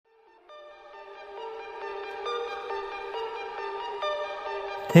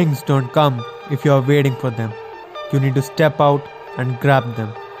Things don't come if you are waiting for them. You need to step out and grab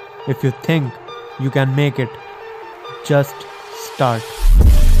them. If you think you can make it, just start.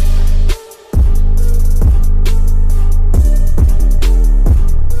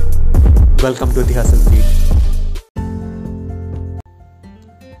 Welcome to the Hustle Feed.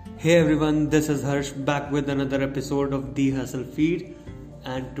 Hey everyone, this is Harsh back with another episode of The Hustle Feed,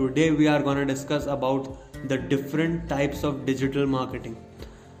 and today we are gonna discuss about the different types of digital marketing.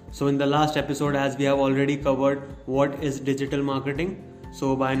 So in the last episode, as we have already covered what is digital marketing,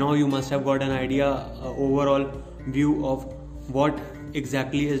 so by now you must have got an idea, overall view of what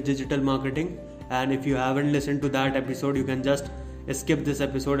exactly is digital marketing. And if you haven't listened to that episode, you can just skip this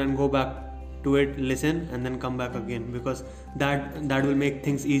episode and go back to it, listen, and then come back again, because that will make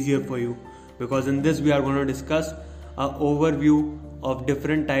things easier for you. Because in this we are going to discuss an overview of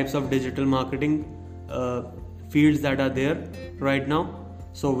different types of digital marketing fields that are there right now.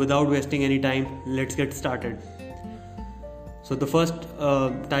 So without wasting any time, let's get started. So the first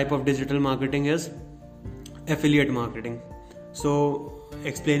type of digital marketing is affiliate marketing. So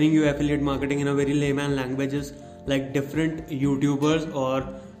explaining you affiliate marketing in a very layman language is like different YouTubers or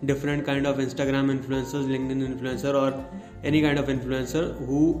different kind of Instagram influencers, LinkedIn influencer, or any kind of influencer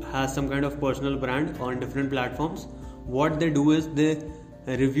who has some kind of personal brand on different platforms. What they do is they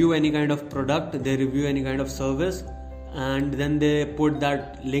review any kind of product, they review any kind of service, and then they put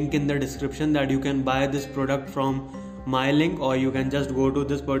that link in the description that you can buy this product from my link, or you can just go to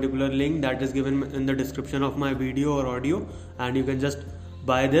this particular link that is given in the description of my video or audio, and you can just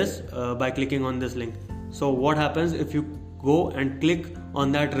buy this by clicking on this link. So what happens if you go and click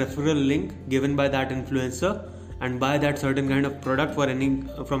on that referral link given by that influencer and buy that certain kind of product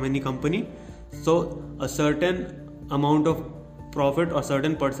from any company? So a certain amount of profit or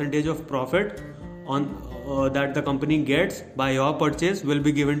certain percentage of profit on that the company gets by your purchase will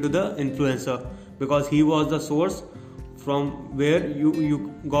be given to the influencer, because he was the source from where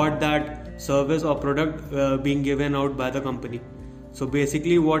you got that service or product being given out by the company. So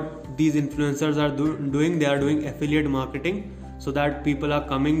basically what these influencers are doing, they are doing affiliate marketing, so that people are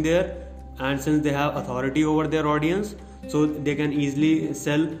coming there, and since they have authority over their audience, so they can easily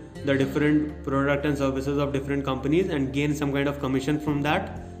sell the different product and services of different companies and gain some kind of commission from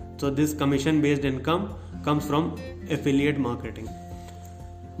that. So this commission based income comes from affiliate marketing.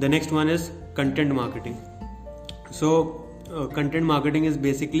 The next one is content marketing. So content marketing is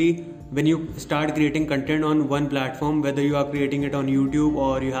basically when you start creating content on one platform, whether you are creating it on YouTube,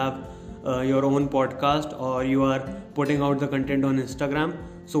 or you have your own podcast, or you are putting out the content on Instagram.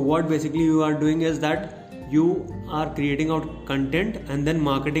 So what basically you are doing is that you are creating out content and then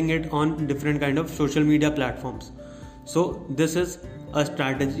marketing it on different kind of social media platforms. So this is a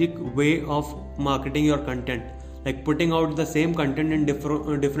strategic way of marketing your content, like putting out the same content in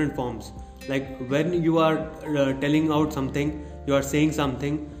different forms. Like when you are telling out something, you are saying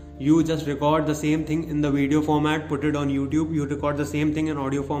something, you just record the same thing in the video format, put it on YouTube. You record the same thing in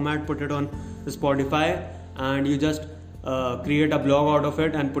audio format, put it on Spotify, and you just create a blog out of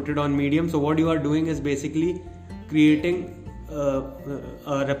it and put it on Medium. So what you are doing is basically creating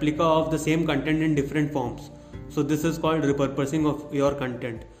a replica of the same content in different forms. So this is called repurposing of your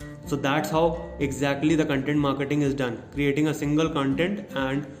content. So that's how exactly the content marketing is done, creating a single content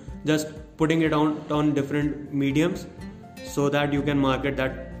and just putting it on different mediums so that you can market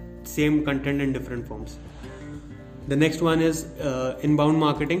that same content in different forms. The next one is inbound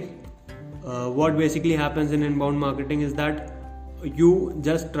marketing. What basically happens in inbound marketing is that you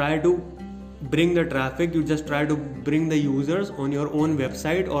just try to bring the traffic, you just try to bring the users on your own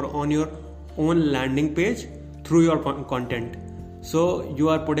website or on your own landing page through your content. So you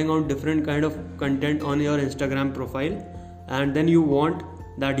are putting out different kind of content on your Instagram profile, and then you want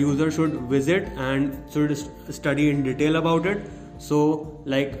that user should visit and should study in detail about it. So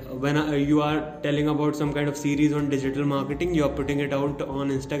like when you are telling about some kind of series on digital marketing, you are putting it out on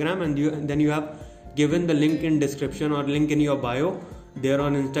Instagram, and then you have given the link in description or link in your bio there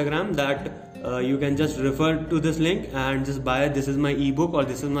on Instagram that you can just refer to this link and just buy it. This is my ebook or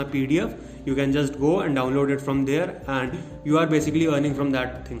this is my PDF. You can just go and download it from there, and you are basically earning from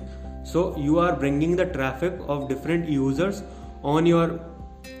that thing. So you are bringing the traffic of different users on your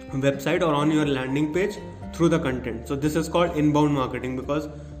website or on your landing page through the content. So this is called inbound marketing, because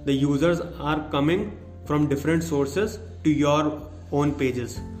the users are coming from different sources to your own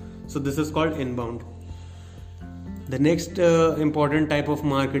pages. So this is called inbound. The next important type of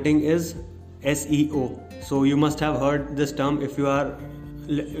marketing is SEO. So you must have heard this term. If you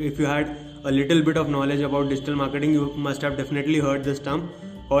had a little bit of knowledge about digital marketing, you must have definitely heard this term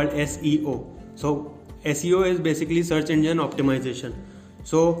called SEO. So SEO is basically search engine optimization.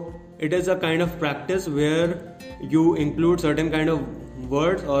 So it is a kind of practice where you include certain kind of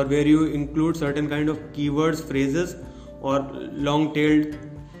words, or where you include certain kind of keywords, phrases, or long-tailed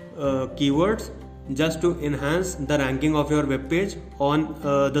keywords, just to enhance the ranking of your web page on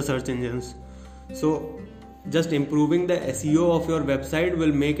the search engines. So just improving the SEO of your website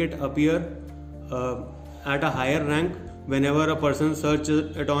will make it appear at a higher rank whenever a person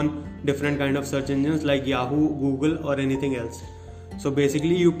searches it on different kind of search engines like Yahoo, Google, or anything else. So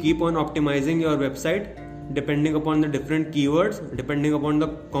basically you keep on optimizing your website depending upon the different keywords, depending upon the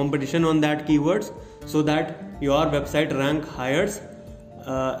competition on that keywords, so that your website rank higher.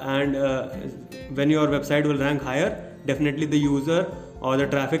 And when your website will rank higher, definitely the user or the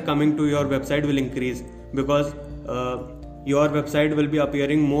traffic coming to your website will increase, because your website will be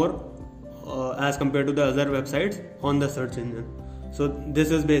appearing more as compared to the other websites on the search engine. So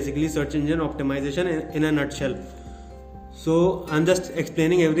this is basically search engine optimization in a nutshell. So I'm just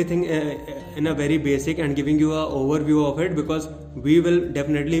explaining everything in a very basic and giving you an overview of it, because we will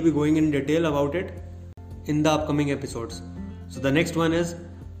definitely be going in detail about it in the upcoming episodes. So the next one is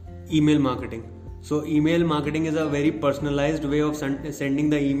email marketing. So email marketing is a very personalized way of sending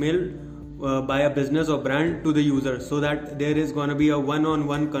the email by a business or brand to the user, so that there is going to be a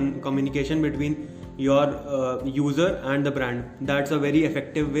one-on-one communication between your user and the brand. That's a very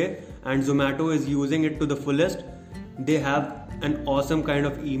effective way, and Zomato is using it to the fullest. They have an awesome kind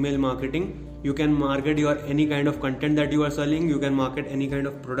of email marketing. You can market your any kind of content that you are selling. You can market any kind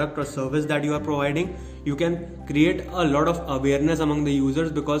of product or service that you are providing. You can create a lot of awareness among the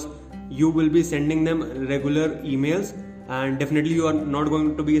users, because you will be sending them regular emails, and definitely you are not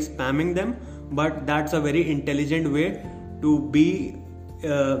going to be spamming them, but that's a very intelligent way to be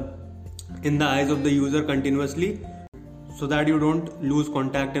in the eyes of the user continuously, so that you don't lose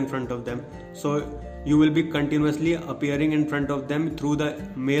contact in front of them. So you will be continuously appearing in front of them through the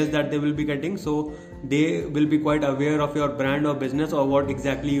mails that they will be getting, so they will be quite aware of your brand or business or what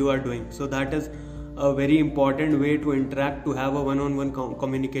exactly you are doing. So that is a very important way to interact, to have a one-on-one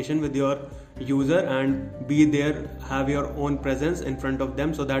communication with your user and be there, have your own presence in front of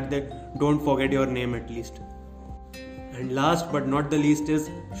them, so that they don't forget your name at least. And last but not the least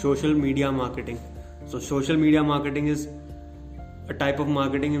is social media marketing. So social media marketing is a type of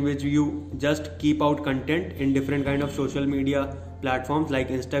marketing in which you just keep out content in different kind of social media platforms like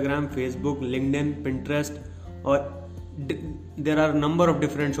Instagram, Facebook, LinkedIn, Pinterest, or there are a number of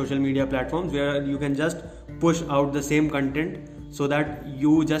different social media platforms where you can just push out the same content, so that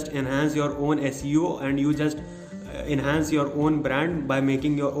you just enhance your own SEO and you just enhance your own brand by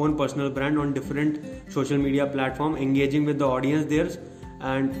making your own personal brand on different social media platform, engaging with the audience there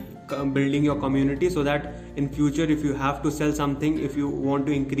and building your community, so that in future if you have to sell something, if you want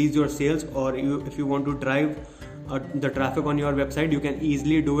to increase your sales, or if you want to drive the traffic on your website, you can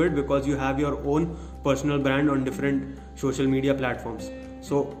easily do it, because you have your own personal brand on different social media platforms.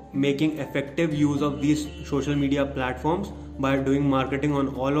 So making effective use of these social media platforms by doing marketing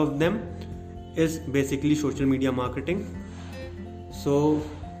on all of them is basically social media marketing. So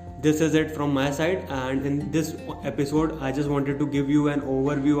this is it from my side, and in this episode I just wanted to give you an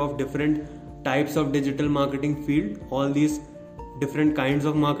overview of different types of digital marketing field, all these different kinds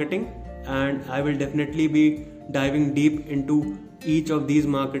of marketing, and I will definitely be diving deep into each of these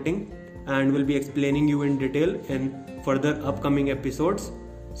marketing and will be explaining you in detail in further upcoming episodes.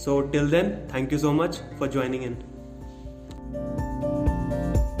 So till then, thank you so much for joining in.